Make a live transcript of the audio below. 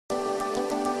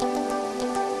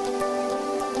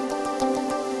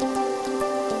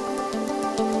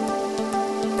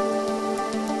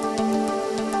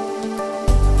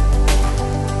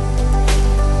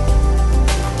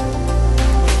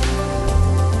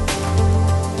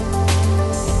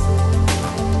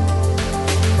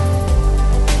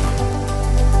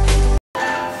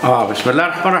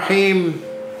Bismillah ar-Rahman ar-Rahim.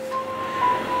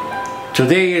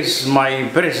 Today is my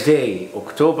birthday,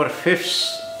 October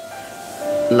 5th,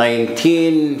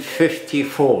 1954.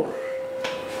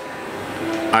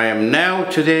 I am now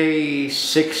today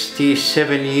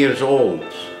 67 years old.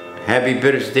 Happy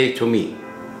birthday to me.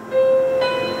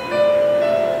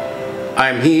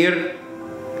 I'm here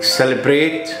to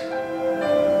celebrate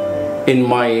in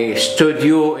my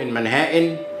studio in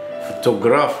Manhattan,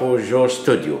 Fotógrafo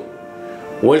studio.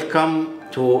 Welcome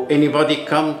to anybody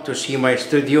come to see my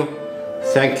studio.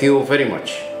 Thank you very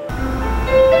much.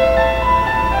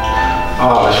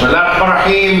 Bismillah ar-Rahman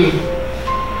ar-Rahim.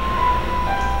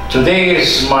 Today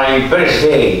is my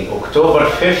birthday, October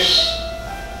 5th,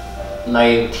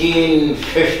 1954.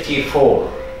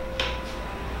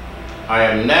 I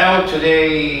am now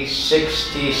today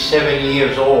 67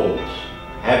 years old.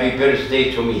 Happy birthday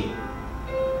to me.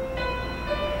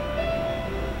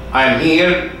 I am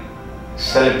here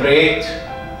celebrate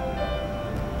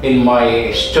in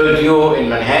my studio in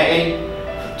Manhattan,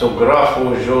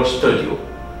 Fotógrafo studio.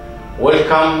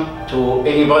 Welcome to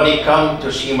anybody come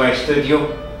to see my studio.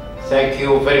 Thank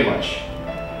you very much.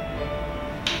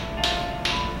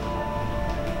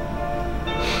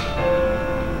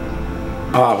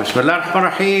 Bismillah ar-Rahman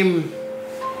ar-Rahim.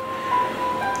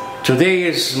 Today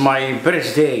is my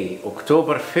birthday,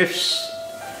 October 5th,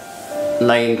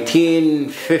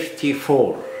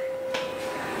 1954.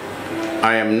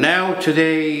 I am now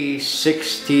today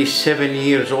 67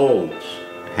 years old.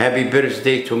 Happy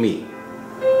birthday to me.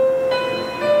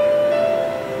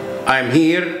 I'm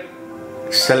here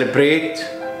to celebrate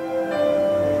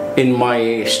in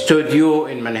my studio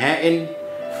in Manhattan,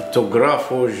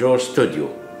 Fotógrafo studio.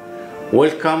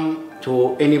 Welcome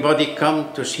to anybody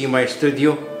come to see my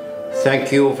studio.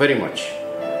 Thank you very much.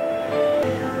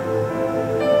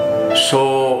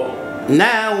 So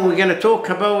now we're gonna talk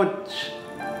about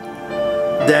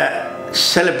the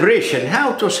celebration,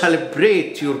 how to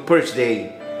celebrate your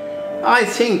birthday. I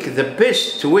think the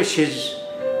best wishes,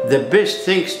 the best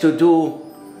things to do,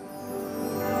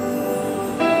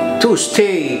 to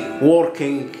stay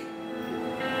working,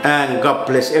 and God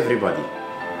bless everybody.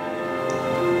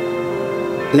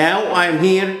 Now I'm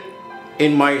here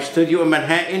in my studio in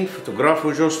Manhattan,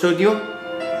 Fotógrafo studio.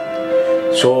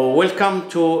 So welcome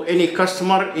to any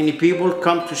customer, any people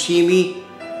come to see me,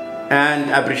 and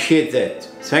appreciate that.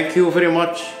 Thank you very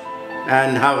much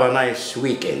and have a nice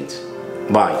weekend.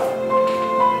 Bye.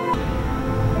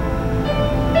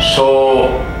 So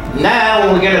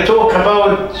now we're gonna talk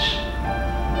about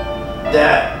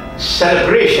the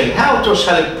celebration, how to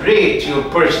celebrate your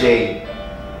birthday.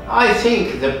 I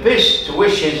think the best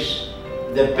wishes,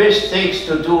 the best things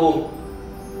to do,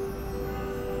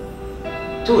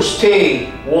 to stay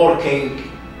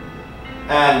working,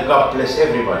 and God bless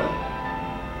everybody.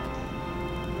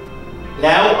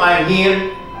 Now I'm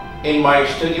here in my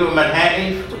studio in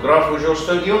Manhattan, Fotógrafo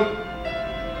studio.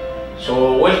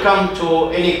 So welcome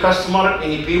to any customer,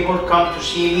 any people come to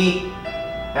see me,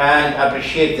 and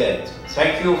appreciate that.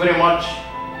 Thank you very much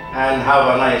and have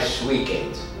a nice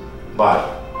weekend. Bye.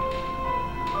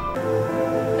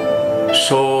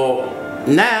 So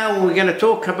now we're gonna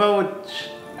talk about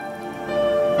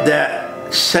the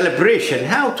celebration,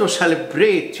 how to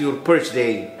celebrate your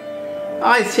birthday.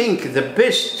 I think the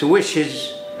best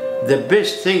wishes, the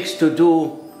best things to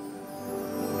do,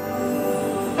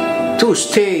 to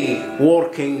stay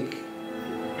working,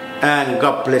 and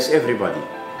God bless everybody.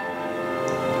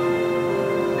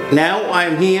 Now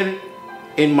I'm here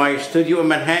in my studio in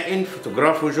Manhattan,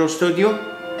 Fotógrafo studio.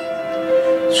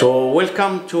 So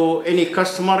welcome to any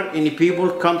customer, any people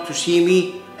come to see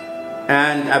me,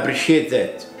 and appreciate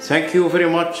that. Thank you very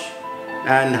much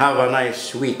and have a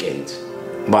nice weekend.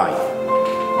 Bye.